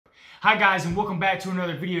Hi guys, and welcome back to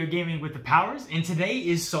another video gaming with the powers, and today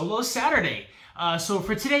is Solo Saturday. So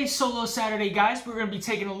for today's Solo Saturday, guys, we're going to be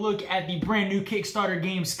taking a look at the brand new Kickstarter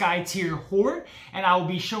game Skytear Horde, and I will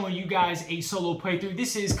be showing you guys a solo playthrough.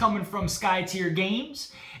 This is coming from Skytear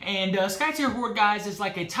Games, and Skytear Horde, guys, is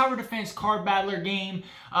like a tower defense card battler game.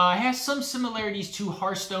 It has some similarities to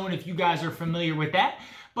Hearthstone if you guys are familiar with that.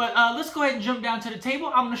 But let's go ahead and jump down to the table.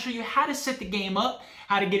 I'm going to show you how to set the game up,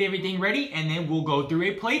 how to get everything ready, and then we'll go through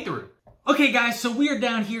a playthrough. Okay guys, so we are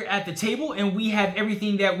down here at the table and we have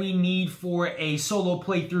everything that we need for a solo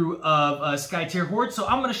playthrough of Skytear Horde. So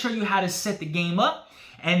I'm going to show you how to set the game up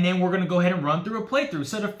and then we're going to go ahead and run through a playthrough.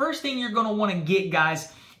 So the first thing you're going to want to get,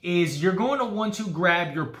 guys, is you're going to want to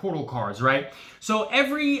grab your portal cards, right? So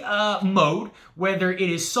every mode, whether it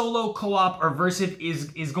is solo, co-op, or versive,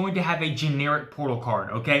 is going to have a generic portal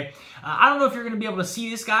card, okay? I don't know if you're going to be able to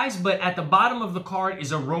see this, guys, but at the bottom of the card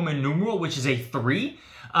is a Roman numeral, which is a 3.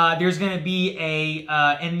 There's going to be a,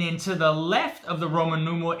 and then to the left of the Roman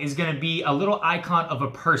numeral is going to be a little icon of a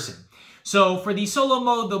person. So for the solo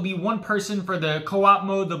mode, there'll be one person. For the co-op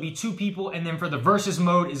mode, there'll be 2 people. And then for the versus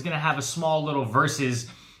mode, is going to have a small little versus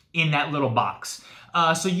in that little box.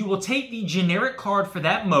 So you will take the generic card for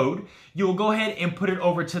that mode. You will go ahead and put it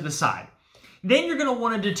over to the side. Then you're going to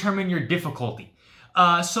want to determine your difficulty.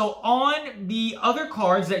 So on the other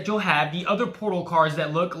cards that you'll have, the other portal cards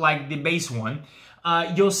that look like the base one,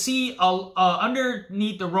 you'll see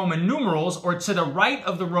underneath the Roman numerals, or to the right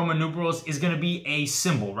of the Roman numerals, is going to be a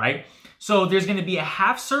symbol, right? So there's going to be a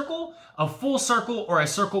half circle, a full circle, or a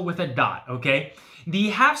circle with a dot, okay? The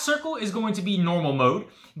half circle is going to be normal mode.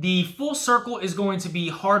 The full circle is going to be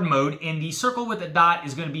hard mode, and the circle with a dot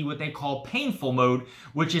is going to be what they call painful mode,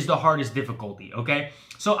 which is the hardest difficulty, okay?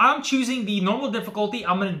 So I'm choosing the normal difficulty.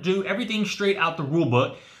 I'm going to do everything straight out the rule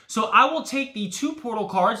book. So I will take the 2 portal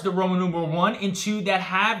cards, the Roman numeral 1 and 2, that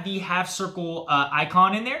have the half circle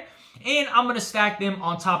icon in there, and I'm going to stack them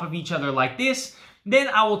on top of each other like this. Then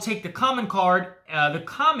I will take the common card, the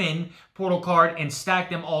common portal card, and stack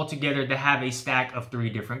them all together to have a stack of 3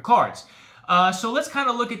 different cards. So let's kind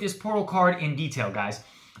of look at this portal card in detail, guys.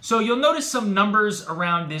 So you'll notice some numbers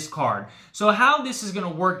around this card. So how this is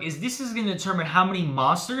going to work is this is going to determine how many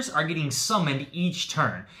monsters are getting summoned each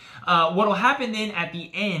turn. What will happen then at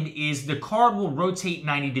the end is the card will rotate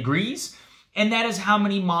 90 degrees, and that is how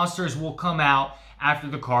many monsters will come out after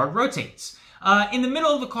the card rotates. In the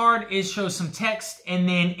middle of the card shows some text, and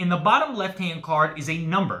then in the bottom left-hand card is a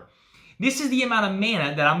number. This is the amount of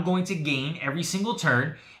mana that I'm going to gain every single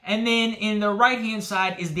turn. And then in the right-hand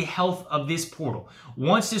side is the health of this portal.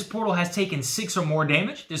 Once this portal has taken 6 or more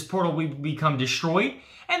damage, this portal will become destroyed.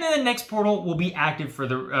 And then the next portal will be active for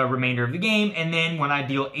the remainder of the game. And then when I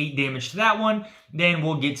deal 8 damage to that one, then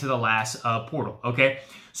we'll get to the last portal, okay?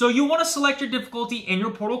 So you want to select your difficulty in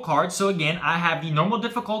your portal card. So again, I have the normal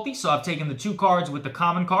difficulty. So I've taken the 2 cards with the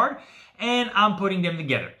common card, and I'm putting them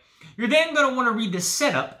together. You're then going to want to read the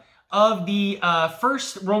setup of the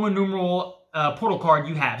first Roman numeral portal card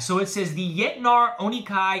you have. So it says the Yetnar,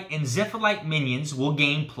 Onikai, and Zephyrite minions will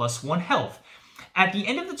gain +1 health. At the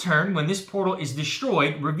end of the turn, when this portal is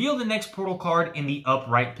destroyed, reveal the next portal card in the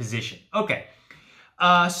upright position. Okay,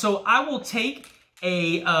 so I will take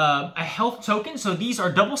a health token. So these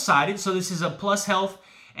are double-sided. So this is a plus health,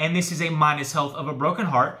 and this is a minus health of a broken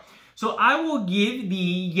heart. So I will give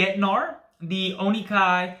the Yetnar, the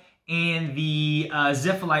Onikai, and the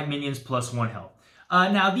Zephyrite minions +1 health.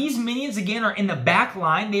 Now, these minions, again, are in the back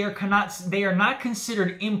line. They are not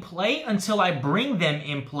considered in play until I bring them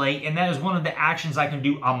in play, and that is one of the actions I can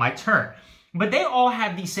do on my turn. But they all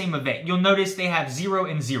have the same event. You'll notice they have 0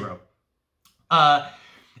 and 0.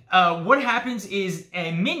 What happens is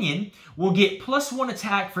a minion will get +1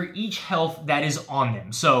 attack for each health that is on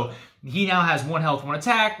them. So he now has 1 health, 1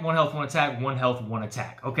 attack, 1 health, 1 attack, 1 health, 1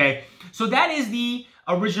 attack, okay? So that is the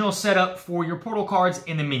original setup for your portal cards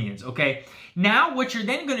and the minions, okay? Now, what you're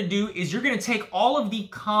then going to do is you're going to take all of the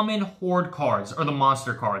common horde cards, or the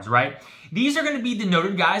monster cards, right? These are going to be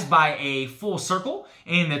denoted, guys, by a full circle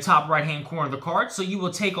in the top right-hand corner of the card. So you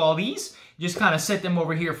will take all these, just kind of set them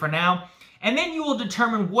over here for now, and then you will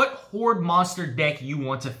determine what horde monster deck you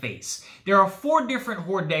want to face. There are 4 different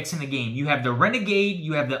horde decks in the game. You have the renegade,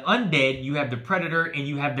 you have the undead, you have the predator, and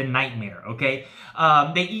you have the nightmare, okay?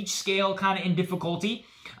 They each scale kind of in difficulty.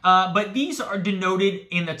 But these are denoted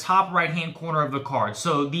in the top right-hand corner of the card.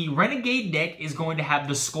 So the Renegade deck is going to have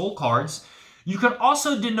the skull cards. You can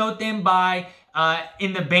also denote them by,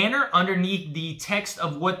 in the banner underneath the text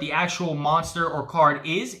of what the actual monster or card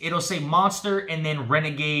is, it'll say monster and then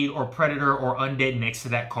Renegade or Predator or Undead next to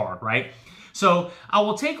that card, right? So I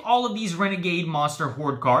will take all of these Renegade Monster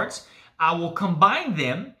Horde cards. I will combine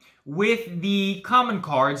them with the common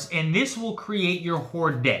cards, and this will create your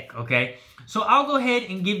Horde deck, okay? So I'll go ahead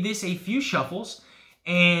and give this a few shuffles,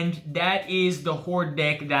 and that is the Horde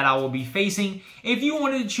deck that I will be facing. If you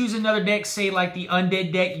wanted to choose another deck, say like the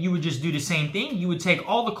Undead deck, you would just do the same thing. You would take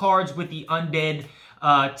all the cards with the Undead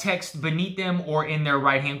text beneath them or in their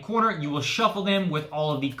right-hand corner. You will shuffle them with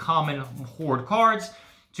all of the common Horde cards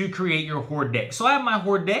to create your Horde deck. So I have my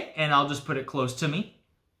Horde deck, and I'll just put it close to me.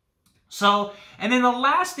 So, and then the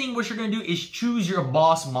last thing what you're going to do is choose your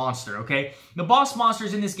boss monster, okay? The boss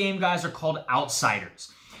monsters in this game, guys, are called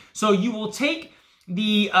outsiders. So you will take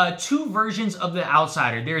the two versions of the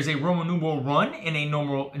outsider. There's a Roman numeral 1 and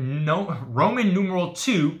a Roman numeral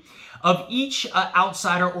 2 of each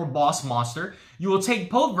outsider or boss monster. You will take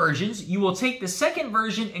both versions. You will take the second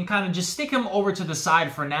version and kind of just stick him over to the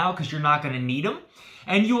side for now because you're not going to need him.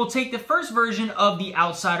 And you will take the first version of the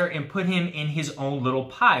outsider and put him in his own little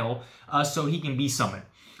pile so he can be summoned.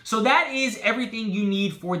 So that is everything you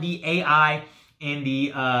need for the AI and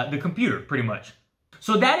the computer, pretty much.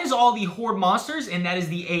 So that is all the Horde monsters, and that is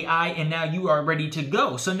the AI, and now you are ready to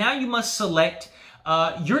go. So now you must select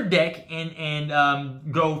your deck and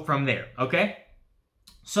go from there, okay?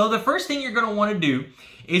 So the first thing you're going to want to do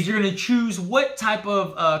is you're going to choose what type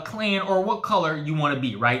of clan or what color you want to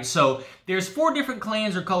be, right? So there's 4 different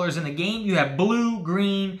clans or colors in the game. You have blue,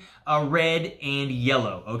 green, red, and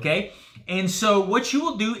yellow, okay? And so what you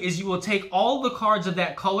will do is you will take all the cards of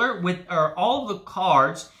that color or all the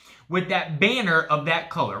cards with that banner of that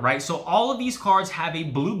color, right? So all of these cards have a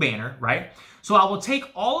blue banner, right? So I will take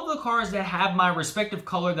all of the cards that have my respective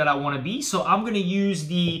color that I want to be. So I'm going to use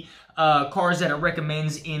the cards that it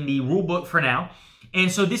recommends in the rule book for now. And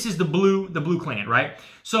so this is the blue clan, right?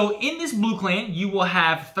 So in this blue clan, you will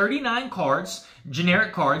have 39 cards,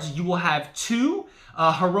 generic cards. You will have 2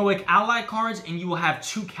 heroic ally cards, and you will have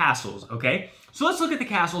 2 castles, okay? So let's look at the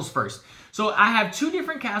castles first. So I have 2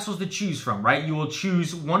 different castles to choose from, right? You will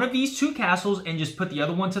choose one of these 2 castles and just put the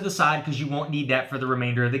other one to the side because you won't need that for the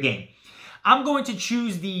remainder of the game. I'm going to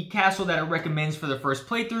choose the castle that it recommends for the first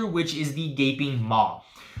playthrough, which is the Gaping Maw.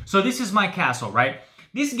 So this is my castle, right?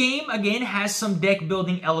 This game, again, has some deck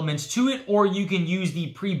building elements to it, or you can use the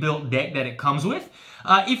pre-built deck that it comes with.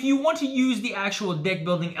 If you want to use the actual deck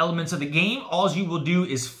building elements of the game, all you will do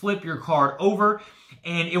is flip your card over,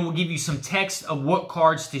 and it will give you some text of what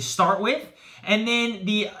cards to start with, and then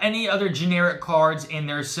any other generic cards and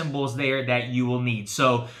their symbols there that you will need.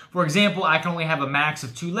 So, for example, I can only have a max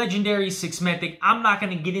of 2 legendaries, 6 mythic. I'm not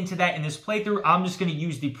going to get into that in this playthrough. I'm just going to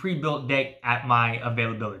use the pre-built deck at my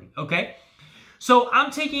availability, okay? So I'm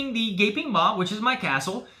taking the Gaping Maw, which is my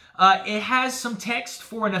castle. It has some text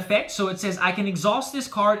for an effect. So it says, I can exhaust this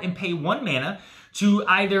card and pay 1 mana to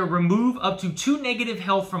either remove up to 2 negative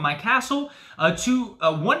health from my castle,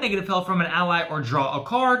 1 negative health from an ally, or draw a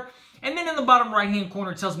card. And then in the bottom right-hand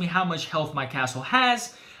corner, it tells me how much health my castle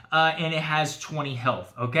has, and it has 20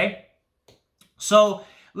 health, okay? So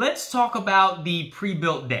let's talk about the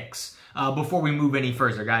pre-built decks. Before we move any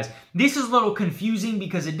further, guys. This is a little confusing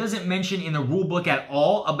because it doesn't mention in the rulebook at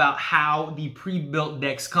all about how the pre-built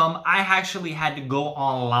decks come. I actually had to go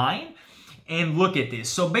online and look at this.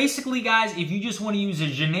 So basically, guys, if you just want to use a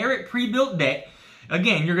generic pre-built deck,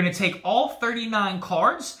 again, you're going to take all 39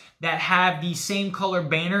 cards that have the same color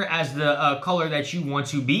banner as the color that you want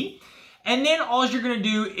to be. And then all you're going to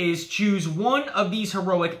do is choose one of these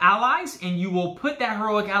heroic allies, and you will put that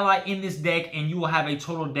heroic ally in this deck, and you will have a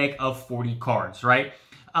total deck of 40 cards, right?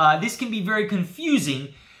 This can be very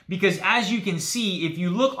confusing because, as you can see, if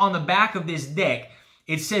you look on the back of this deck,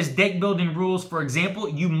 it says deck building rules. For example,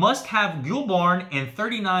 you must have Gulbarn and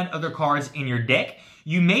 39 other cards in your deck.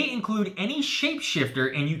 You may include any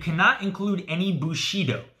shapeshifter, and you cannot include any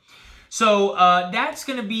Bushido. So that's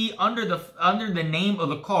going to be under the name of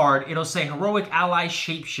the card. It'll say Heroic Ally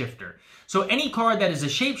Shapeshifter. So any card that is a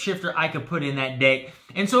shapeshifter, I could put in that deck.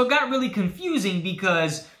 And so it got really confusing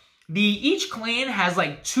because each clan has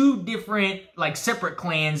like 2 different separate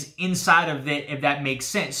clans inside of it, if that makes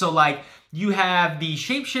sense. So like you have the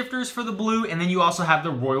shapeshifters for the blue, and then you also have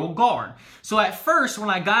the Royal Guard. So at first when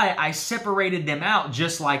I got it, I separated them out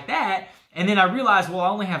just like that. And then I realized, well, I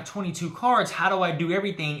only have 22 cards. How do I do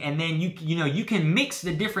everything? And then you can mix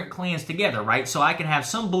the different clans together, right? So I can have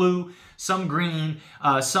some blue, some green,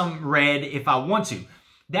 some red if I want to.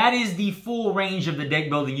 That is the full range of the deck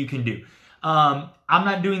building you can do. I'm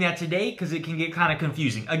not doing that today because it can get kind of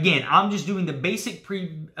confusing. Again, I'm just doing the basic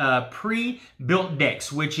pre-built decks,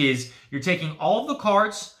 which is you're taking all of the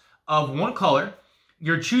cards of one color,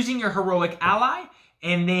 you're choosing your heroic ally,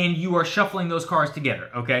 and then you are shuffling those cards together,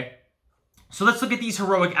 okay? So let's look at these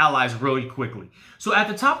heroic allies really quickly. So at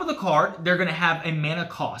the top of the card, they're going to have a mana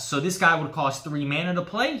cost. So this guy would cost 3 mana to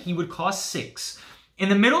play. He would cost 6. In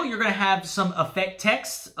the middle, you're going to have some effect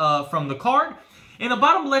text from the card. In the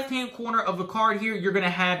bottom left-hand corner of the card here, you're going to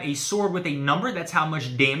have a sword with a number. That's how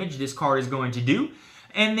much damage this card is going to do.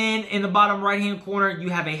 And then in the bottom right-hand corner, you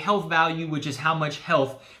have a health value, which is how much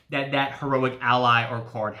health that heroic ally or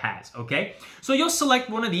card has, okay? So you'll select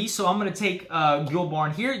one of these. So I'm going to take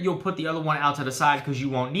Gilbarn here. You'll put the other one out to the side because you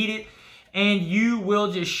won't need it. And you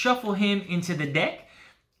will just shuffle him into the deck.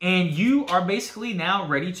 And you are basically now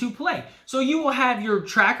ready to play. So you will have your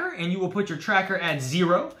tracker, and you will put your tracker at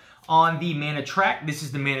 0 on the mana track. This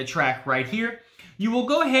is the mana track right here. You will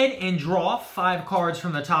go ahead and draw 5 cards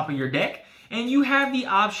from the top of your deck. And you have the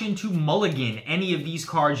option to mulligan any of these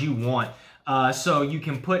cards you want. So you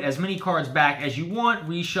can put as many cards back as you want,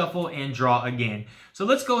 reshuffle, and draw again. So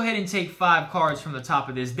let's go ahead and take 5 cards from the top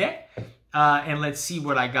of this deck. And let's see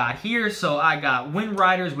what I got here. So I got Wind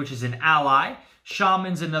Riders, which is an ally.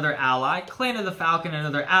 Shamans, another ally. Clan of the Falcon,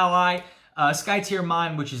 another ally. Skytear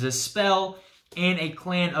Mine, which is a spell. And a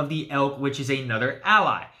Clan of the Elk, which is another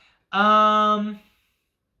ally.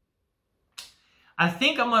 I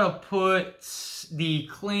think I'm going to put the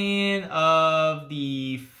Clan of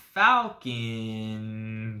the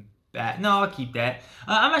Falcon back. No, I'll keep that.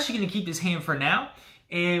 I'm actually going to keep this hand for now,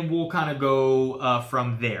 and we'll kind of go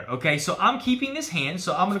from there. Okay, so I'm keeping this hand,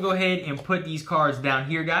 so I'm going to go ahead and put these cards down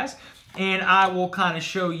here, guys, and I will kind of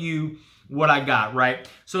show you what I got, right?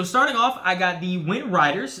 So starting off, I got the Wind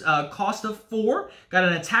Riders, cost of 4, got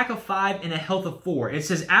an attack of 5, and a health of 4. It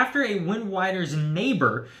says, after a Wind Rider's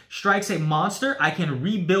neighbor strikes a monster, I can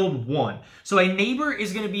rebuild 1. So a neighbor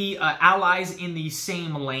is going to be allies in the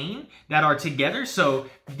same lane that are together. So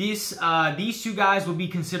these 2 guys will be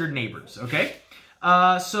considered neighbors, okay?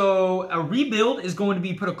 So a rebuild is going to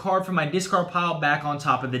be put a card from my discard pile back on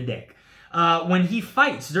top of the deck. When he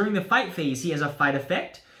fights, during the fight phase, he has a fight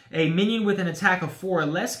effect. A minion with an attack of 4 or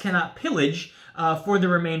less cannot pillage for the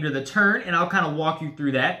remainder of the turn, and I'll kind of walk you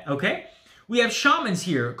through that, okay? We have Shamans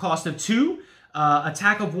here, cost of 2,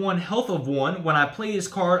 attack of 1, health of 1. When I play this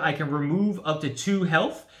card, I can remove up to 2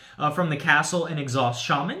 health from the castle and exhaust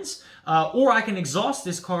Shamans, or I can exhaust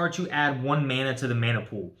this card to add 1 mana to the mana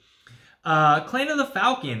pool. Clan of the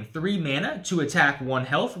Falcon, 3 mana to attack 1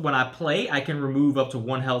 health. When I play, I can remove up to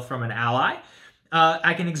 1 health from an ally.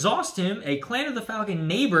 I can exhaust him. A Clan of the Falcon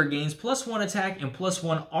neighbor gains +1 attack and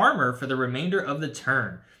 +1 armor for the remainder of the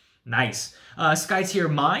turn. Nice.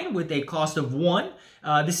 Skytear Mine with a cost of 1.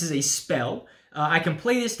 This is a spell. I can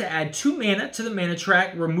play this to add 2 mana to the mana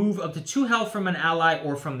track, remove up to 2 health from an ally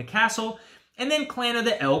or from the castle. And then Clan of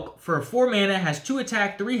the Elk for 4 mana has 2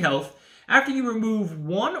 attack, 3 health. After you remove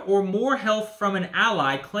 1 or more health from an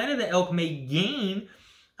ally, Clan of the Elk may gain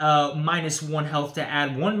 -1 health to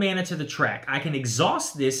add 1 mana to the track. I can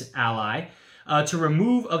exhaust this ally to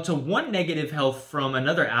remove up to 1 negative health from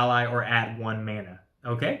another ally or add 1 mana.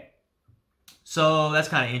 Okay? So that's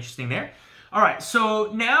kind of interesting there. All right,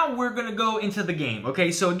 so now we're going to go into the game.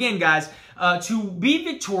 Okay, so again, guys, to be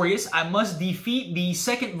victorious, I must defeat the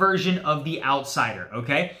second version of the outsider,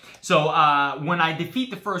 okay? So when I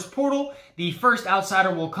defeat the first portal, the first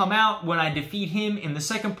outsider will come out. When I defeat him in the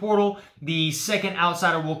second portal, the second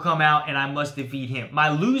outsider will come out, and I must defeat him. My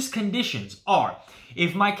lose conditions are,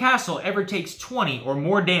 if my castle ever takes 20 or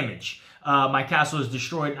more damage, my castle is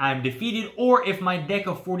destroyed, I am defeated, or if my deck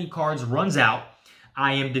of 40 cards runs out,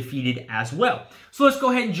 I am defeated as well. So let's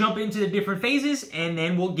go ahead and jump into the different phases, and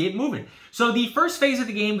then we'll get moving. So the first phase of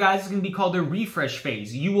the game, guys, is going to be called the refresh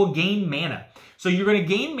phase. You will gain mana. So you're going to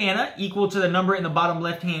gain mana equal to the number in the bottom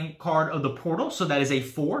left-hand card of the portal. So that is a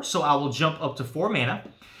 4. So I will jump up to 4 mana.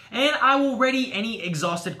 And I will ready any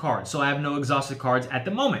exhausted cards. So I have no exhausted cards at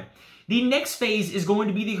the moment. The next phase is going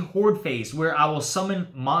to be the Horde phase, where I will summon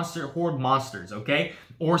Horde monsters, okay?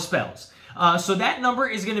 Or spells. So that number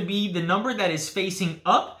is going to be the number that is facing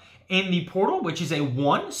up in the portal, which is a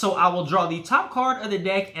 1. So I will draw the top card of the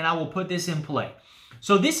deck, and I will put this in play.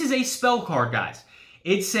 So this is a spell card, guys.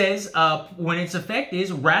 It says, when its effect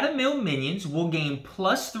is, Radamill minions will gain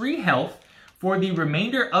 +3 health for the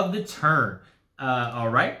remainder of the turn.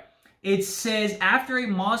 Alright. It says, after a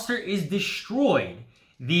monster is destroyed,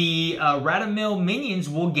 the Radamill minions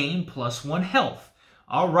will gain +1 health.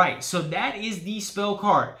 Alright, so that is the spell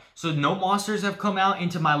card. So no monsters have come out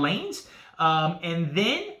into my lanes. And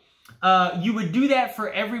then you would do that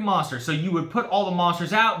for every monster. So you would put all the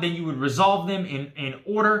monsters out, then you would resolve them in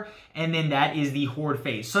order, and then that is the Horde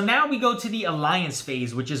phase. So now we go to the Alliance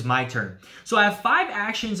phase, which is my turn. So I have 5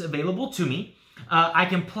 actions available to me. I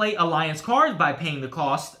can play Alliance cards by paying the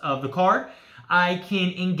cost of the card. I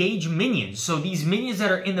can engage minions. So these minions that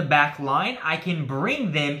are in the back line, I can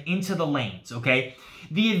bring them into the lanes, okay?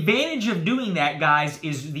 The advantage of doing that, guys,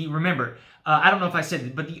 is remember, I don't know if I said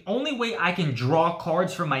it, but the only way I can draw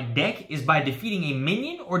cards from my deck is by defeating a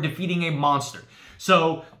minion or defeating a monster.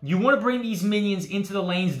 So you want to bring these minions into the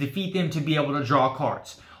lanes, defeat them to be able to draw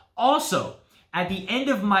cards. Also, at the end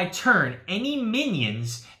of my turn, any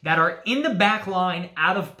minions that are in the back line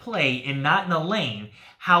out of play and not in the lane,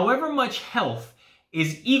 however much health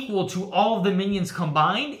is equal to all of the minions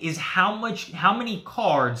combined is how many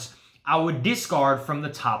cards I would discard from the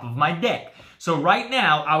top of my deck. So right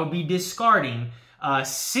now, I would be discarding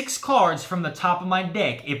 6 cards from the top of my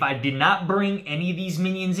deck if I did not bring any of these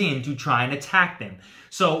minions in to try and attack them.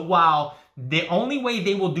 So while the only way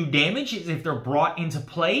they will do damage is if they're brought into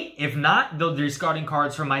play, if not, they'll be discarding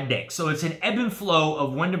cards from my deck. So it's an ebb and flow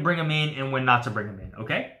of when to bring them in and when not to bring them in,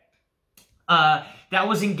 okay? That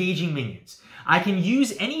was engaging minions. I can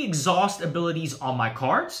use any exhaust abilities on my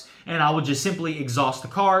cards, and I will just simply exhaust the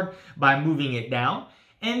card by moving it down.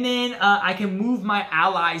 And then I can move my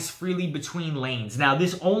allies freely between lanes. Now,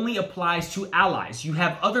 this only applies to allies. You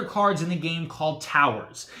have other cards in the game called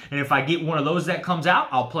towers. And if I get one of those that comes out,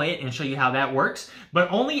 I'll play it and show you how that works.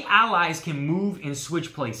 But only allies can move and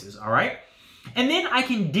switch places, all right? And then I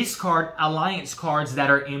can discard alliance cards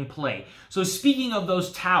that are in play. So speaking of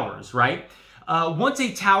those towers, right? Once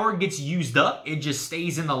a tower gets used up, it just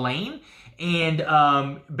stays in the lane.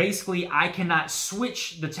 And basically, I cannot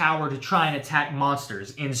switch the tower to try and attack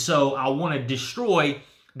monsters. And so I want to destroy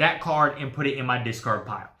that card and put it in my discard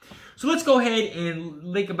pile. So let's go ahead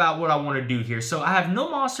and think about what I want to do here. So I have no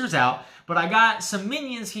monsters out, but I got some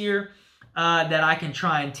minions here that I can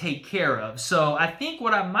try and take care of. So I think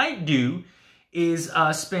what I might do is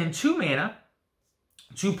spend 2 mana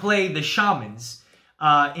to play the shamans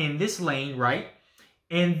in this lane, right?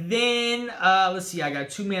 And then, let's see, I got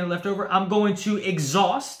 2 mana left over. I'm going to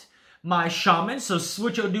exhaust my shaman. So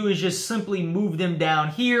what you'll do is just simply move them down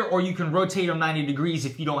here, or you can rotate them 90 degrees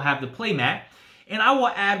if you don't have the playmat. And I will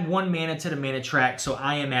add 1 mana to the mana track, so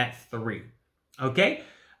I am at 3. Okay?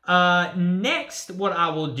 Next, what I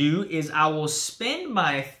will do is I will spend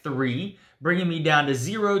my 3, bringing me down to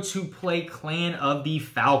 0 to play Clan of the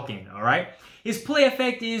Falcon, all right? His play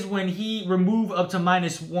effect is when he remove up to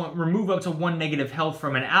 1 negative health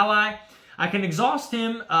from an ally. I can exhaust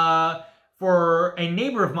him for a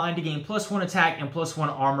neighbor of mine to gain +1 attack and +1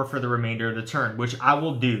 armor for the remainder of the turn, which I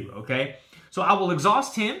will do, okay? So I will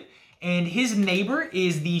exhaust him, and his neighbor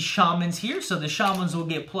is the shamans here. So the shamans will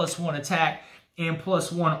get +1 attack and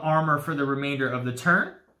 +1 armor for the remainder of the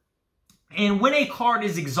turn. And when a card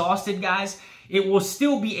is exhausted, guys, it will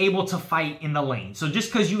still be able to fight in the lane. So just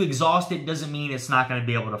because you exhaust it doesn't mean it's not going to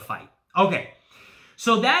be able to fight. Okay,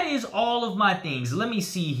 so that is all of my things. Let me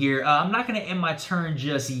see here. I'm not going to end my turn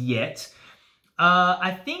just yet.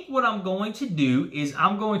 I think what I'm going to do is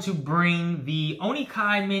I'm going to bring the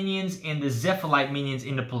Onikai minions and the Zephylite minions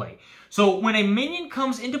into play. So when a minion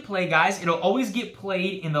comes into play, guys, it'll always get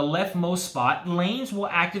played in the leftmost spot. Lanes will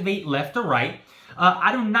activate left to right.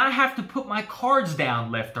 I do not have to put my cards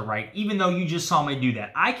down left to right, even though you just saw me do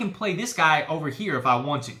that. I can play this guy over here if I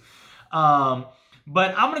want to.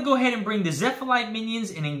 But I'm going to go ahead and bring the Zephylite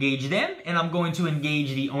minions and engage them, and I'm going to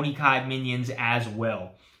engage the Onikai minions as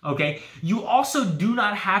well. Okay, you also do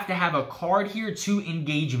not have to have a card here to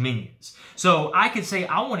engage minions. So I could say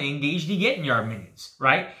I want to engage the Yetnyard minions,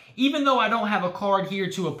 right? Even though I don't have a card here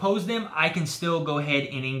to oppose them, I can still go ahead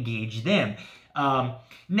and engage them.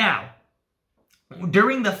 Now,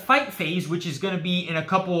 during the fight phase, which is going to be in a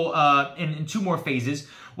couple, in 2 more phases,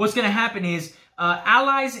 what's going to happen is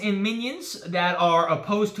allies and minions that are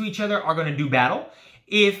opposed to each other are going to do battle.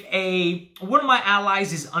 If one of my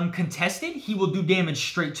allies is uncontested, he will do damage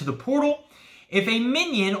straight to the portal. If a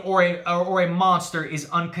minion or a monster is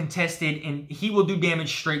uncontested, and he will do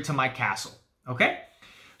damage straight to my castle. Okay?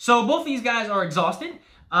 So both these guys are exhausted.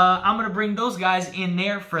 I'm going to bring those guys in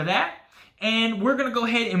there for that. And we're going to go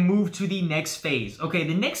ahead and move to the next phase. Okay,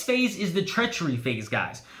 the next phase is the treachery phase,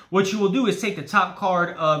 guys. What you will do is take the top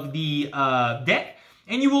card of the deck,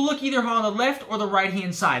 and you will look either on the left or the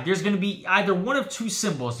right-hand side. There's going to be either one of 2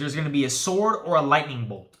 symbols. There's going to be a sword or a lightning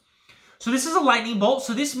bolt. So this is a lightning bolt,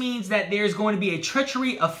 so this means that there's going to be a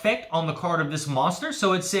treachery effect on the card of this monster.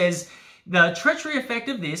 So it says the treachery effect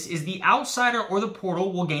of this is the outsider or the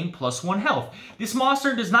portal will gain +1 health. This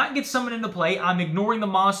monster does not get summoned into play. I'm ignoring the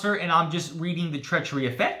monster and I'm just reading the treachery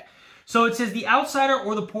effect. So it says the outsider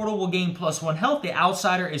or the portal will gain +1 health. The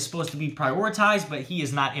outsider is supposed to be prioritized, but he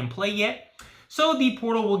is not in play yet. So the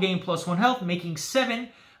portal will gain +1 health, making 7.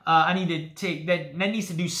 I need to take that needs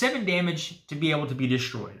to do 7 damage to be able to be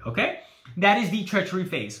destroyed. Okay. that is the treachery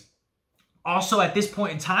phase. Also, at this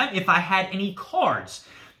point in time, if I had any cards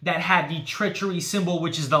that had the treachery symbol,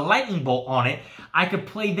 which is the lightning bolt on it, I could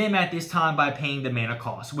play them at this time by paying the mana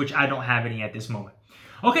cost, which I don't have any at this moment.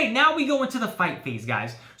 Okay, now we go into the fight phase,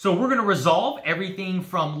 guys. So we're going to resolve everything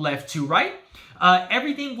from left to right.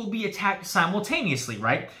 Everything will be attacked simultaneously,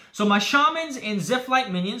 right? So my shamans and Zephyr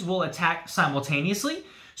minions will attack simultaneously.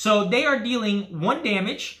 So they are dealing 1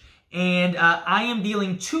 damage, and I am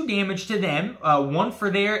dealing 2 damage to them, 1 for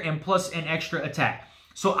there and plus an extra attack.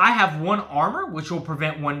 So I have 1 armor, which will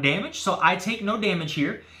prevent 1 damage. So I take no damage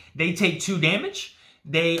here. They take 2 damage.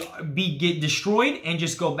 They get destroyed and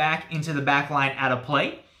just go back into the back line out of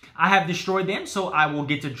play. I have destroyed them, so I will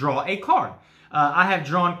get to draw a card. I have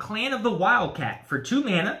drawn Clan of the Wildcat for 2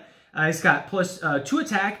 mana. It's got plus 2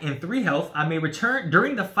 attack and 3 health. I may return,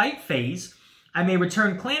 during the fight phase, I may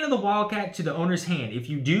return Clan of the Wildcat to the owner's hand. If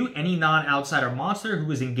you do, any non-outsider monster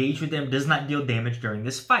who is engaged with them does not deal damage during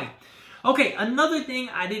this fight. Okay, another thing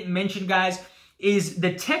I didn't mention, guys, is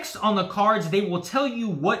the text on the cards. They will tell you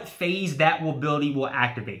what phase that ability will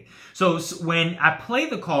activate. So when I play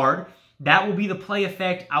the card, that will be the play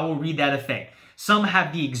effect. I will read that effect. Some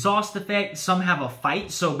have the exhaust effect. Some have a fight.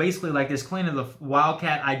 So basically, like this Clan of the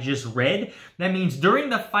Wildcat I just read, that means during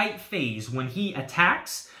the fight phase, when he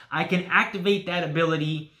attacks, I can activate that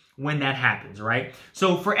ability when that happens, right?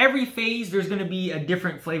 So for every phase, there's going to be a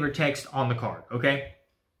different flavor text on the card, okay?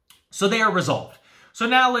 So they are resolved. So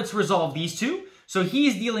now let's resolve these two. So he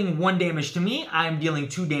is dealing 1 damage to me. I'm dealing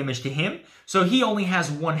 2 damage to him. So he only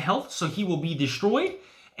has 1 health, so he will be destroyed.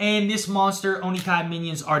 And this monster, Onikai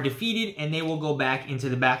minions are defeated, and they will go back into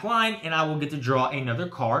the back line, and I will get to draw another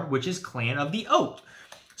card, which is Clan of the Oak.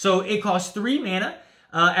 So it costs 3 mana.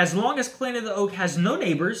 As long as Clan of the Oak has no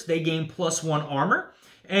neighbors, they gain +1 armor.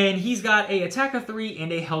 And he's got an attack of 3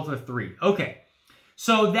 and a health of 3. Okay,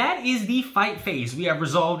 so that is the fight phase. We have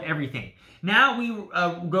resolved everything. Now we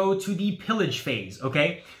go to the pillage phase,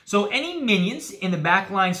 okay? So any minions in the back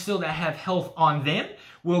line still that have health on them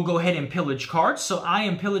will go ahead and pillage cards. So I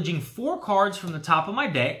am pillaging 4 cards from the top of my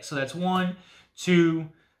deck. So that's 1, 2,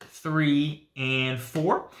 3, and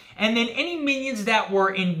 4. And then any minions that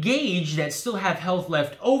were engaged that still have health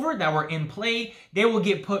left over, that were in play, they will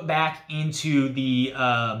get put back into the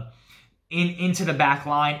into the back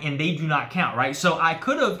line, and they do not count, right? So I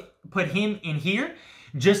could have put him in here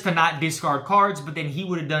just to not discard cards, but then he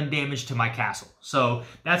would have done damage to my castle. So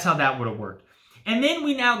that's how that would have worked. And then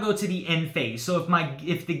we now go to the end phase. So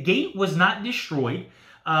if the gate was not destroyed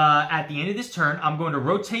at the end of this turn, I'm going to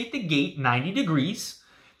rotate the gate 90 degrees.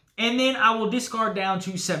 And then I will discard down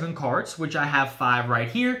to 7 cards, which I have 5 right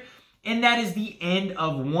here. And that is the end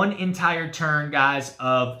of 1 entire turn, guys,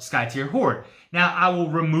 of Skytear Horde. Now, I will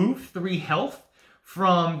remove 3 health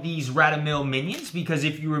from these Radamill minions, because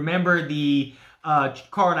if you remember the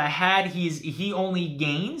card I had, he only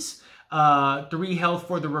gains 3 health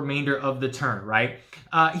for the remainder of the turn, right?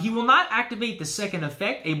 He will not activate the second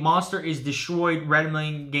effect. A monster is destroyed,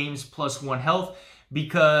 Radamill gains +1 health,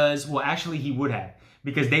 because, well, actually he would have,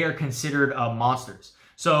 because they are considered monsters.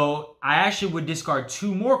 So I actually would discard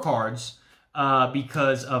 2 more cards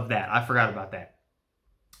because of that. I forgot about that.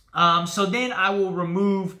 So then I will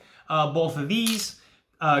remove both of these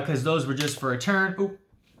because those were just for a turn. Oop,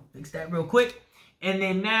 fix that real quick. And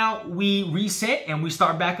then now we reset and we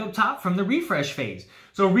start back up top from the refresh phase.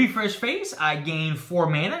 So refresh phase, I gain 4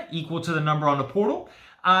 mana equal to the number on the portal.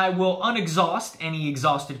 I will unexhaust any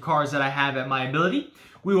exhausted cards that I have at my ability.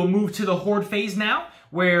 We will move to the Horde phase now,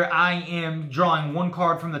 where I am drawing 1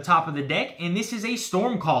 card from the top of the deck, and this is a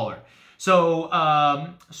Stormcaller. So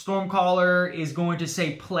Stormcaller is going to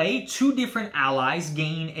say play 2 different allies,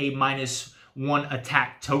 gain a -1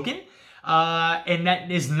 attack token. And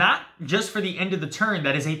that is not just for the end of the turn,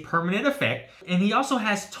 that is a permanent effect. And he also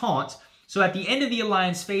has Taunt, so at the end of the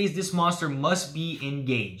alliance phase, this monster must be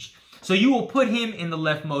engaged. So you will put him in the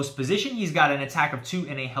leftmost position. He's got an attack of 2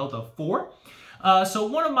 and a health of 4. So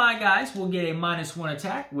one of my guys will get a -1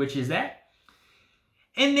 attack, which is that.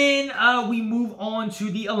 And then we move on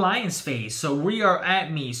to the alliance phase. So we are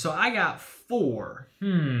at me. So I got 4.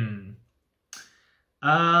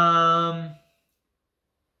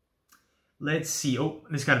 Let's see. Oh,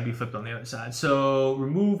 this got to be flipped on the other side. So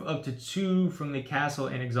remove up to 2 from the castle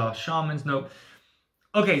and exhaust shamans. Nope.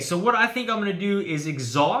 Okay, so what I think I'm going to do is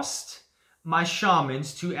exhaust my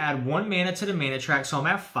shamans to add 1 mana to the mana track. So I'm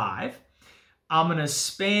at 5. I'm going to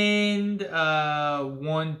spend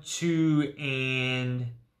 1, 2, and...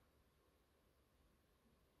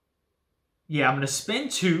 yeah, I'm going to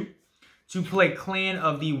spend 2 to play Clan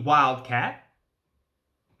of the Wildcat.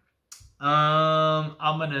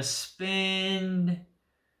 I'm going to spend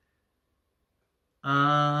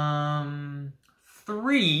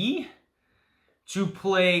 3 to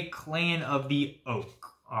play Clan of the Oak.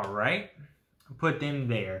 All right, put them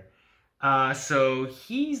there. So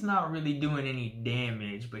he's not really doing any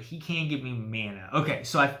damage, but he can give me mana. Okay,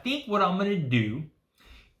 so I think what I'm gonna do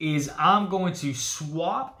is I'm going to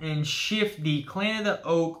swap and shift the Clan of the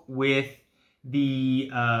Oak with the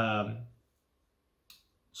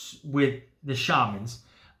shamans.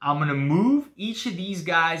 I'm gonna move each of these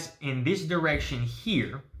guys in this direction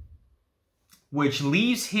here, which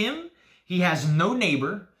leaves him, he has no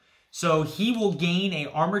neighbor, so he will gain an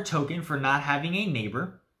armor token for not having a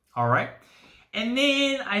neighbor. All right, and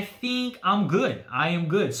then I think I'm good. I am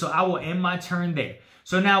good, so I will end my turn there.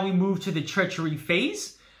 So now we move to the treachery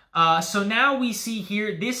phase. So now we see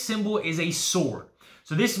here, this symbol is a sword.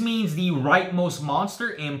 So this means the rightmost monster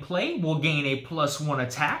in play will gain a +1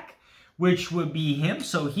 attack, which would be him.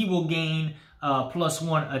 So he will gain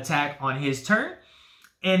 +1 attack on his turn.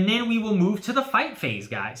 And then we will move to the fight phase,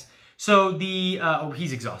 guys. So the, oh,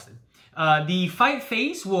 he's exhausted. The fight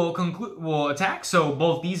phase will attack. So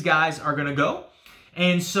both these guys are going to go.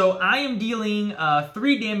 And so I am dealing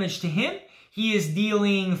 3 damage to him. He is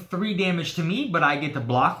dealing 3 damage to me, but I get to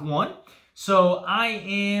block 1. So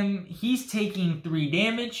he's taking 3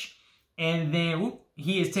 damage, and then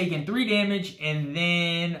he is taking 3 damage, and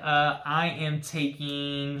then I am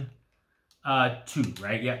taking 2,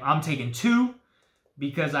 right? Yep, I'm taking 2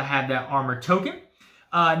 because I have that armor token.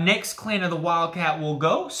 Next, Clan of the Wildcat will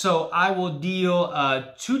go. So I will deal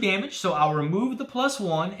 2 damage. So I'll remove the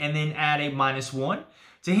 +1 and then add a -1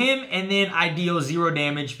 to him. And then I deal 0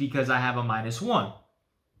 damage because I have a -1.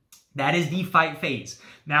 That is the fight phase.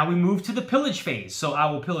 Now we move to the pillage phase. So I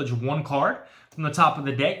will pillage 1 card from the top of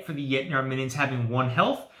the deck for the Yetnar minions having 1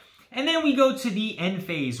 health. And then we go to the end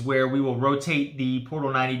phase where we will rotate the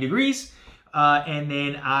portal 90 degrees. And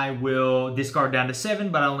then I will discard down to 7,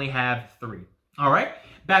 but I only have 3. All right.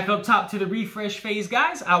 Back up top to the refresh phase,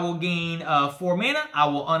 guys. I will gain 4 mana. I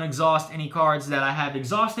will unexhaust any cards that I have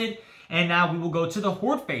exhausted. And now we will go to the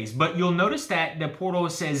Horde phase. But you'll notice that the portal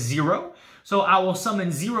says 0. So I will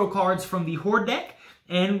summon 0 cards from the Horde deck.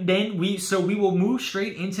 And then we will move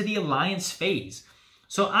straight into the Alliance phase.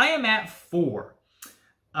 So I am at 4.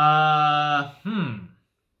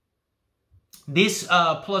 This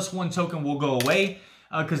 +1 token will go away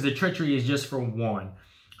because the treachery is just for 1.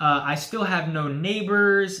 I still have no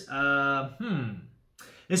neighbors.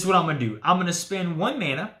 This is what I'm going to do. I'm going to spend 1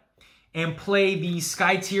 mana and play the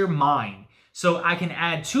Skytear Mine. So I can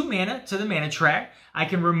add 2 mana to the mana track. I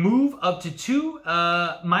can remove up to 2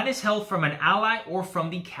 minus health from an ally or from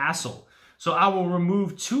the castle. So I will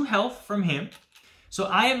remove 2 health from him. So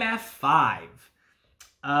I am at 5.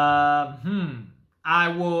 I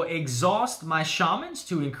will exhaust my shamans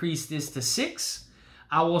to increase this to 6.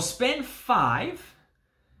 I will spend 5,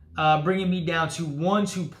 bringing me down to 1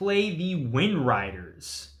 to play the Wind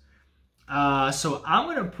Riders. So I'm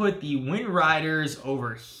going to put the Wind Riders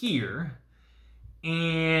over here.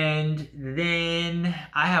 And then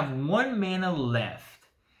I have 1 mana left.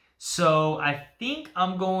 So I think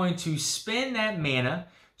I'm going to spend that mana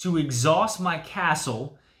to exhaust my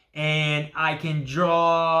castle. And I can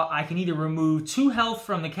either remove 2 health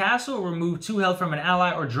from the castle, or remove 2 health from an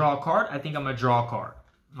ally, or draw a card. I think I'm going to draw a card.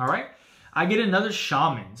 All right. I get another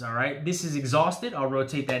shamans. All right. This is exhausted. I'll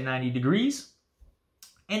rotate that 90 degrees.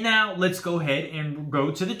 And now let's go ahead and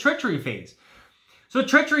go to the treachery phase. So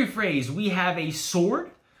treachery phase, we have a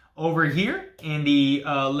sword over here in the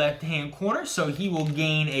left-hand corner. So he will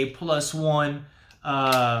gain a +1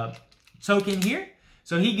 token here.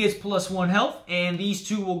 So he gets +1 health, and these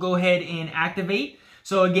 2 will go ahead and activate.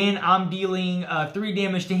 So again, I'm dealing 3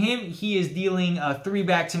 damage to him. He is dealing 3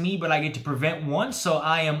 back to me, but I get to prevent 1. So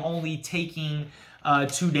I am only taking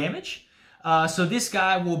 2 damage. So this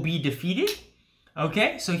guy will be defeated.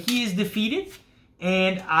 Okay, so he is defeated.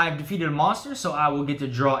 And I've defeated a monster, so I will get to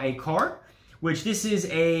draw a card, which this is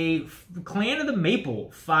a Clan of the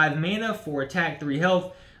Maple. 5 mana, 4 attack, 3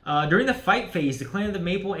 health. During the fight phase, the Clan of the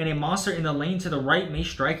Maple and a monster in the lane to the right may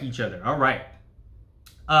strike each other. All right.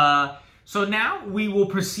 So now we will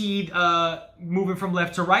proceed moving from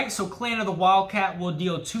left to right. So Clan of the Wildcat will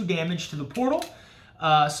deal 2 damage to the portal.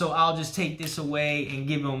 So I'll just take this away and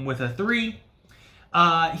give him with a 3.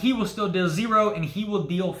 He will still deal 0, and he will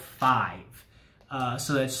deal 5.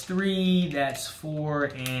 So that's 3, that's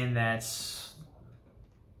 4, and that's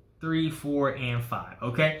 3, 4, and 5.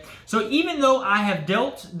 Okay? So even though I have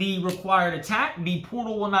dealt the required attack, the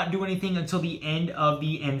portal will not do anything until the end of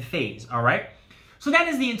the end phase. All right? So that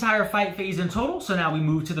is the entire fight phase in total. So now we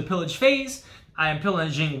move to the pillage phase. I am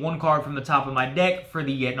pillaging 1 card from the top of my deck for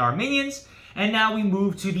the Yetnar minions. And now we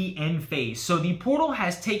move to the end phase. So the portal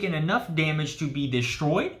has taken enough damage to be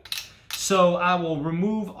destroyed. So I will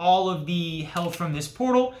remove all of the health from this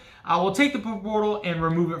portal. I will take the portal and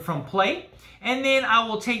remove it from play. And then I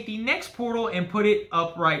will take the next portal and put it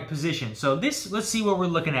upright position. So this, let's see what we're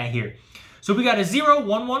looking at here. So we got a 0,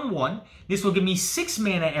 1, 1, 1. This will give me 6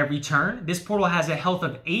 mana every turn. This portal has a health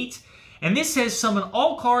of 8. And this says summon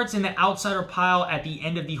all cards in the outsider pile at the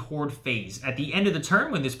end of the Horde phase. At the end of the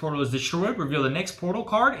turn, when this portal is destroyed, reveal the next portal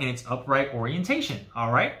card in its upright orientation.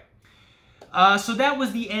 All right. So that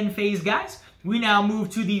was the end phase, guys. We now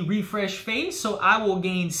move to the refresh phase. So I will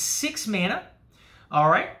gain 6 mana. All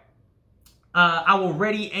right. I will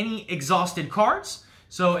ready any exhausted cards.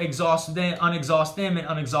 So exhaust them, unexhaust them, and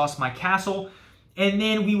unexhaust my castle. And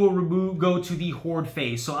then we will go to the Horde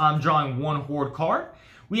phase. So I'm drawing 1 Horde card.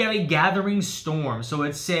 We have a Gathering Storm. So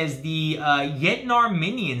it says the Yetnar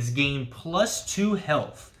minions gain +2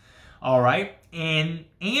 health. All right. And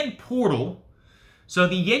Portal. So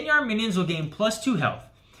the Yetnar minions will gain +2 health.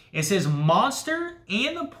 It says monster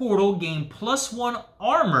and the portal gain +1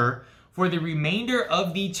 armor for the remainder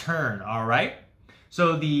of the turn. All right.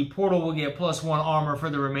 So the portal will get +1 armor for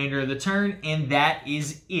the remainder of the turn. And that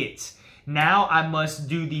is it. Now I must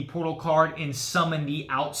do the portal card and summon the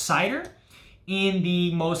outsider in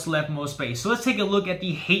the most leftmost space. So let's take a look at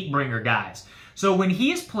the Hatebringer, guys. So when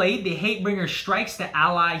he is played, the Hatebringer strikes the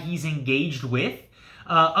ally he's engaged with.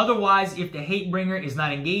 Otherwise, if the Hatebringer is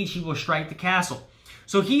not engaged, he will strike the castle.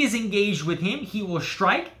 So he is engaged with him. He will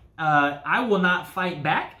strike. I will not fight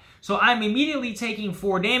back. So I'm immediately taking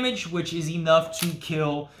 4 damage, which is enough to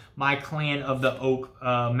kill my Clan of the Oak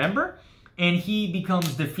member. And he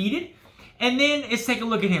becomes defeated. And then let's take a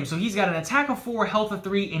look at him. So he's got an attack of 4, health of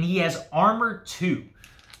 3, and he has armor 2.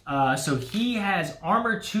 So he has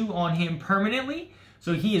armor 2 on him permanently.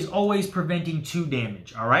 So he is always preventing 2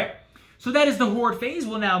 damage, all right? So that is the Horde phase.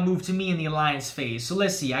 We'll now move to me in the Alliance phase. So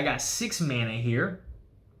let's see. I got 6 mana here.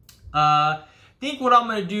 I think what I'm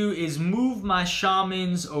going to do is move my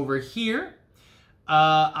Shamans over here.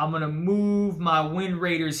 I'm going to move my Wind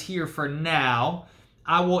Raiders here for now.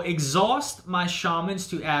 I will exhaust my Shamans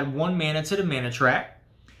to add 1 mana to the mana track.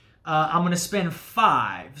 I'm going to spend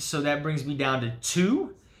 5, so that brings me down to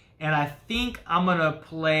 2. And I think I'm going to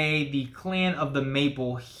play the Clan of the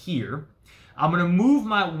Maple here. I'm going to move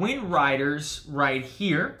my Wind Riders right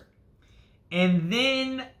here. And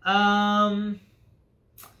then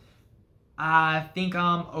I think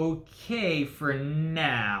I'm okay for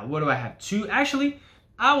now. What do I have? 2? Actually,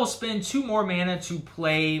 I will spend 2 more mana to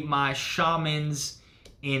play my Shamans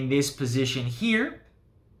in this position here.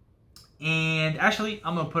 And actually,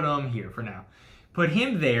 I'm going to put him here for now. Put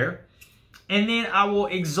him there. And then I will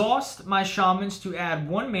exhaust my Shamans to add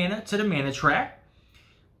 1 mana to the mana track.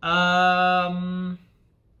 I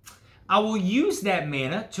will use that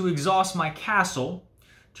mana to exhaust my castle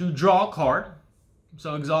to draw a card.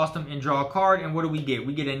 So exhaust them and draw a card. And what do we get?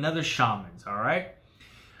 We get another Shamans, all right?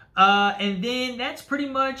 And then that's pretty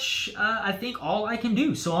much, I think, all I can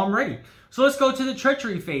do. So I'm ready. So let's go to the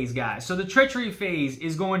Treachery phase, guys. So the Treachery phase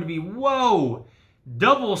is going to be, whoa,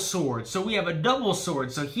 double sword. So we have a double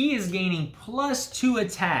sword. So he is gaining +2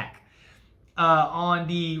 attack on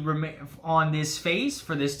this phase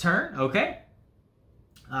for this turn. Okay.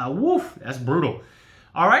 Woof, that's brutal.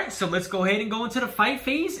 All right, so let's go ahead and go into the fight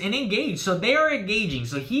phase and engage. So they are engaging.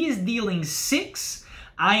 So he is dealing 6.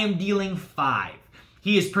 I am dealing 5.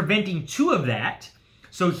 He is preventing 2 of that.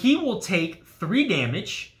 So he will take 3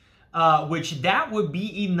 damage. Which that would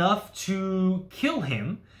be enough to kill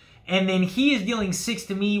him. And then he is dealing 6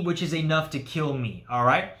 to me, which is enough to kill me. All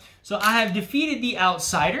right. So I have defeated the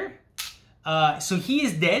outsider. So he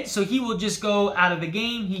is dead. So he will just go out of the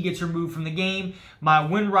game. He gets removed from the game. My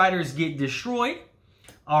Wind Riders get destroyed.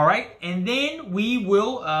 All right. And then we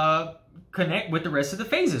will connect with the rest of the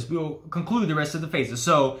phases. We will conclude the rest of the phases.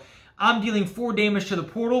 So I'm dealing 4 damage to the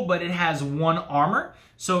portal, but it has 1 armor.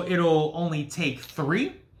 So it'll only take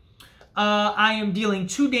 3. I am dealing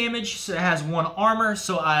 2 damage, so it has 1 armor,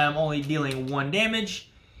 so I am only dealing 1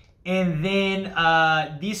 damage. And then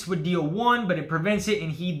this would deal 1, but it prevents it,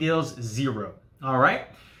 and he deals 0. All right.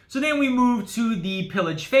 So then we move to the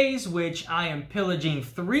pillage phase, which I am pillaging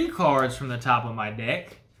 3 cards from the top of my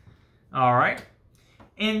deck. All right.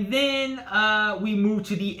 And then we move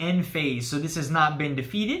to the end phase. So this has not been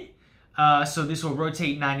defeated. So this will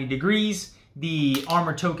rotate 90 degrees. The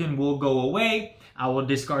armor token will go away. I will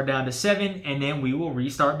discard down to 7, and then we will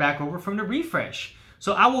restart back over from the refresh.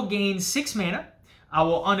 So I will gain 6 mana. I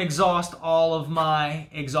will unexhaust all of my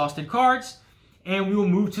exhausted cards, and we will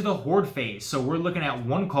move to the Horde phase. So we're looking at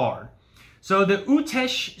 1 card. So the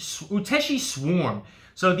Uteshi Swarm.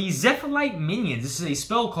 So the Zephyrite minions, this is a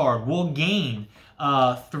spell card, will gain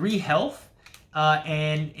 3 health.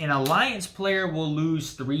 And an alliance player will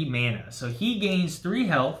lose 3 mana. So he gains 3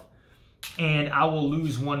 health, and I will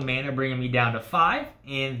lose 1 mana, bringing me down to 5.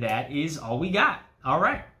 And that is all we got. All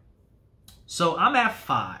right. So I'm at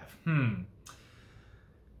 5.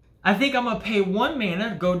 I think I'm going to pay 1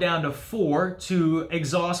 mana, go down to 4 to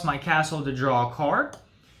exhaust my castle to draw a card.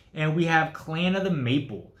 And we have Clan of the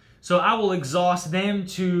Maple. So I will exhaust them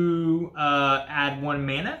to add 1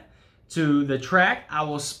 mana to the track. I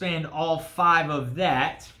will spend all 5 of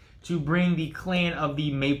that to bring the Clan of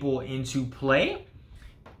the Maple into play.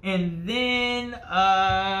 And then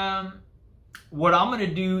what I'm going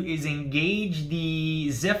to do is engage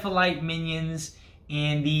the Zephyrite minions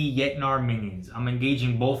and the Yetnar minions. I'm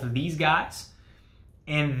engaging both of these guys.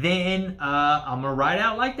 And then I'm going to ride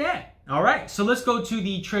out like that. All right, so let's go to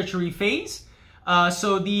the Treachery phase.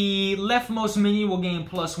 So the leftmost minion will gain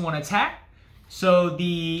 +1 attack. So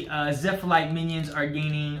the Zephyrite minions are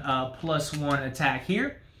gaining +1 attack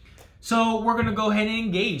here. So we're going to go ahead and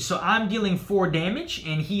engage. So I'm dealing 4 damage,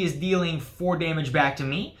 and he is dealing 4 damage back to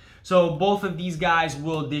me. So both of these guys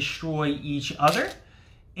will destroy each other.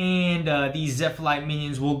 And these Zephyrite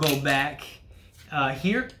minions will go back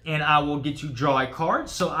here, and I will get to draw a card.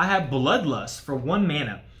 So I have Bloodlust for 1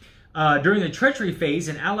 mana. During the Treachery phase,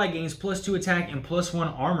 an ally gains +2 attack and +1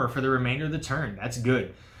 armor for the remainder of the turn. That's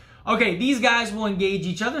good. Okay, these guys will engage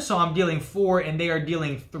each other, so I'm dealing 4 and they are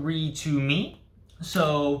dealing 3 to me.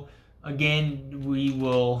 So, again, we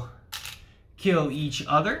will kill each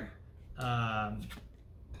other.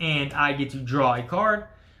 And I get to draw a card.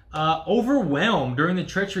 Overwhelm. During the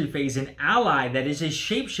Treachery phase, an ally that is a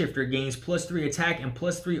shapeshifter gains +3 attack and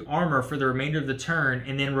 +3 armor for the remainder of the turn,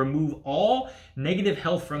 and then remove all negative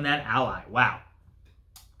health from that ally. Wow.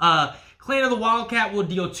 Clan of the Wildcat will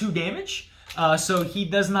deal 2 damage. So he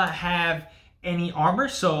does not have any armor,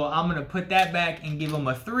 so I'm going to put that back and give him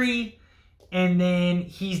a 3. And then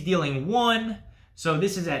he's dealing 1. So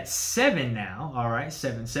this is at 7 now. All right,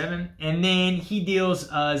 7, 7. And then he deals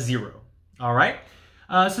 0. All right.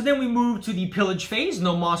 So then we move to the Pillage phase.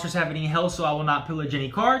 No monsters have any health, so I will not pillage any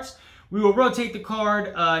cards. We will rotate the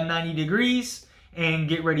card 90 degrees and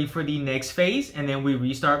get ready for the next phase. And then we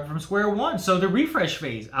restart from square 1. So the Refresh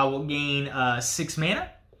phase, I will gain 6 mana.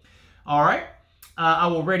 All right, I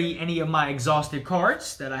will ready any of my exhausted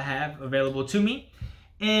cards that I have available to me.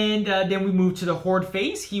 And then we move to the Horde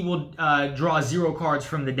phase. He will draw 0 cards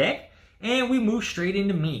from the deck. And we move straight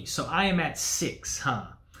into me. So I am at 6, huh?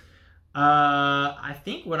 I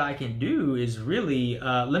think what I can do is really,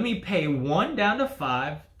 let me pay 1 down to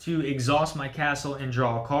 5 to exhaust my castle and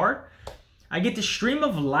draw a card. I get the Stream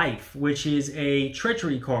of Life, which is a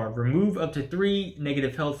Treachery card. Remove up to 3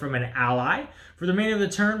 negative health from an ally. For the remainder of the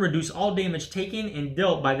turn, reduce all damage taken and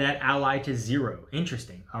dealt by that ally to 0.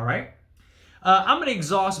 Interesting, all right? I'm going to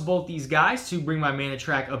exhaust both these guys to bring my mana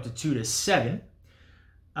track up to 2 to 7.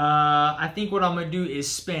 I think what I'm going to do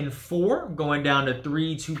is spend 4, going down to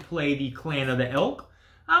 3 to play the Clan of the Elk.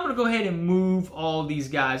 I'm going to go ahead and move all these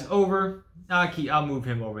guys over. I'll move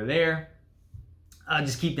him over there. I'll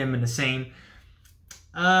just keep them in the same.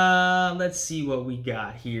 Let's see what we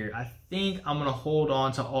got here. I think I'm going to hold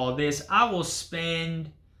on to all this. I will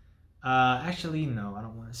spend... actually, no, I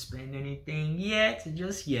don't want to spend anything yet,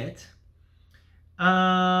 just yet.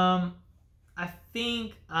 I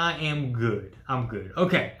think I am good. I'm good.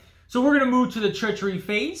 Okay, so we're going to move to the Treachery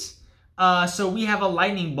phase. So we have a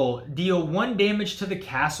Lightning Bolt. Deal 1 damage to the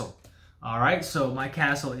castle. All right, so my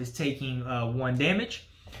castle is taking 1 damage.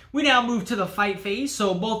 We now move to the Fight phase.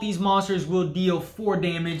 So both these monsters will deal 4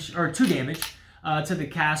 damage, or 2 damage, to the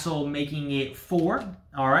castle, making it 4.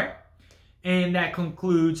 All right, and that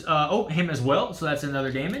concludes, him as well. So that's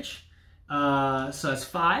another damage. So that's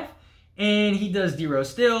 5. And he does 0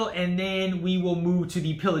 still, and then we will move to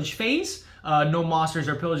the Pillage phase. No monsters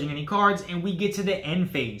are pillaging any cards, and we get to the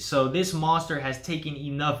end phase. So this monster has taken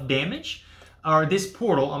enough damage, or this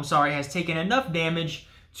portal, I'm sorry, has taken enough damage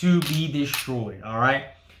to be destroyed, all right?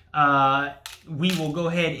 We will go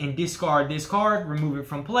ahead and discard this card, remove it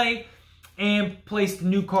from play, and place the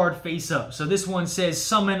new card face up. So this one says,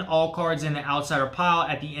 summon all cards in the outsider pile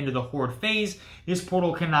at the end of the Horde phase. This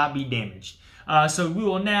portal cannot be damaged. So we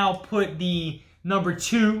will now put the number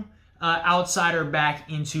 2 outsider back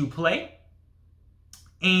into play.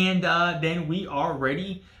 And then we are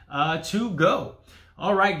ready to go.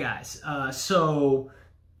 All right, guys. It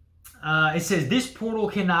says this portal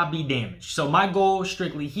cannot be damaged. So my goal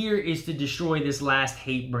strictly here is to destroy this last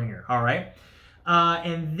Hatebringer. All right.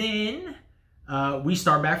 And then we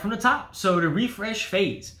start back from the top. So the Refresh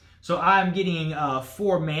phase. So I'm getting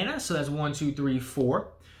 4 mana, so that's 1, 2, 3, 4.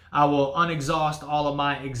 I will unexhaust all of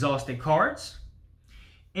my exhausted cards.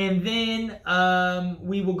 And then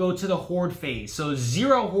we will go to the Horde phase. So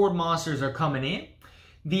 0 Horde monsters are coming in.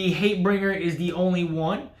 The Hatebringer is the only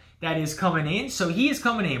one that is coming in. So he is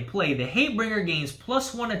coming in. Play. The Hatebringer gains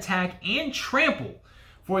 +1 attack and trample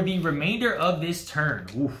for the remainder of this turn.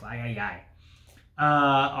 Oof, all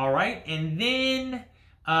right, and then,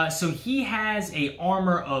 so he has a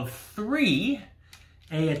armor of 3,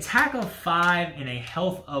 a attack of 5, and a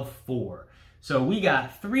health of 4. So we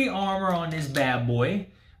got 3 armor on this bad boy.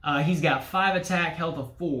 He's got 5 attack, health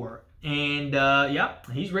of 4. And, yep,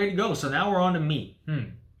 he's ready to go. So now we're on to me.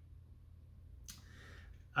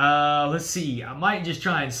 Let's see. I might just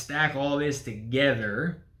try and stack all this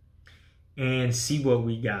together and see what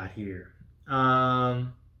we got here.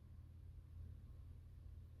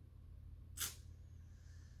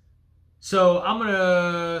 So I'm going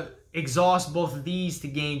to exhaust both of these to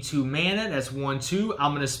gain 2 mana. That's 1, 2.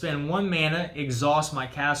 I'm going to spend 1 mana, exhaust my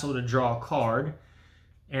castle to draw a card,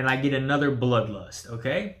 and I get another Bloodlust,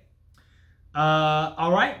 okay?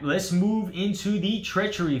 All right, let's move into the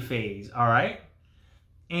Treachery phase, all right?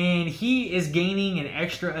 And he is gaining an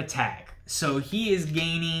extra attack. So he is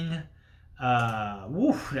gaining,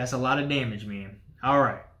 that's a lot of damage, man. All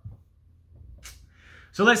right.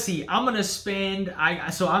 So let's see, I'm going to spend,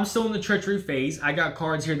 so I'm still in the Treachery phase. I got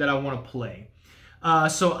cards here that I want to play.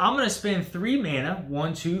 So I'm going to spend 3 mana,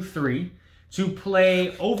 1, 2, 3, to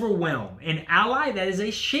play Overwhelm. An ally that is a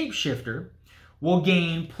shapeshifter will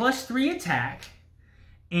gain +3 attack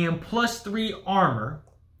and +3 armor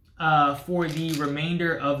for the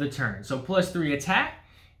remainder of the turn. So +3 attack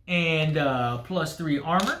and +3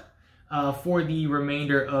 armor for the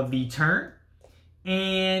remainder of the turn.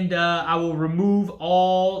 And I will remove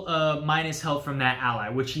all minus health from that ally,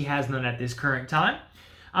 which he has none at this current time.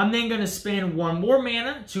 I'm then going to spend 1 more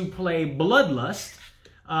mana to play Bloodlust.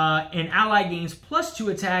 An ally gains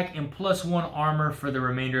 +2 attack and +1 armor for the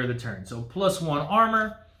remainder of the turn. So +1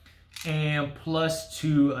 armor and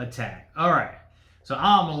 +2 attack. All right, so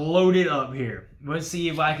I'm loaded up here. Let's see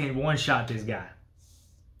if I can one-shot this guy.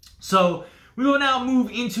 So we will now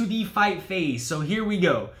move into the fight phase. So here we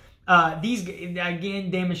go. These,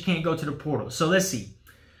 again, damage can't go to the portal. So let's see.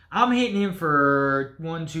 I'm hitting him for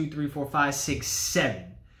 1, 2, 3, 4, 5, 6, 7.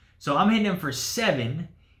 So I'm hitting him for 7.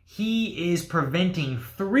 He is preventing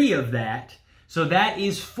 3 of that. So that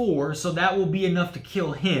is 4. So that will be enough to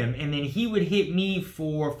kill him. And then he would hit me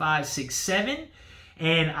for 5, 6, 7.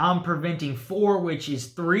 And I'm preventing 4, which is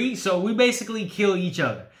 3. So we basically kill each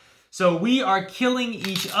other. So we are killing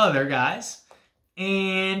each other, guys.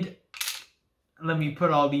 And let me put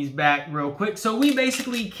all these back real quick. So we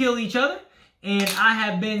basically kill each other, and I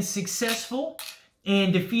have been successful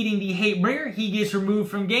in defeating the Hatebringer. He gets removed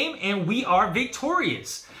from game, and we are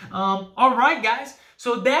victorious. All right, guys.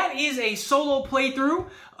 So that is a solo playthrough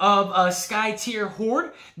of Skytear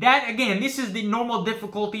Horde. That, again, this is the normal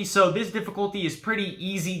difficulty, so this difficulty is pretty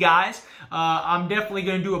easy, guys. I'm definitely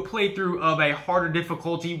going to do a playthrough of a harder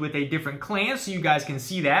difficulty with a different clan, so you guys can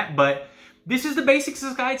see that, but this is the basics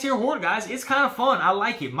of Skytear Horde, guys. It's kind of fun. I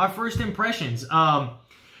like it. My first impressions.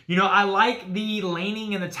 You know, I like the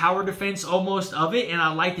laning and the tower defense almost of it, and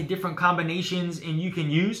I like the different combinations and you can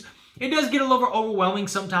use. It does get a little overwhelming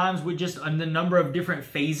sometimes with just the number of different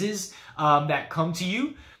phases that come to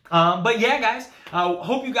you. But yeah, guys,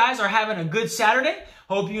 hope you guys are having a good Saturday.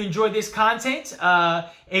 Hope you enjoyed this content.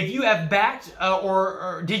 If you have backed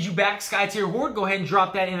or did you back Skytear Horde, go ahead and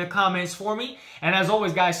drop that in the comments for me. And as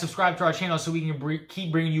always, guys, subscribe to our channel so we can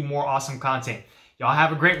keep bringing you more awesome content. Y'all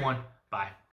have a great one. Bye.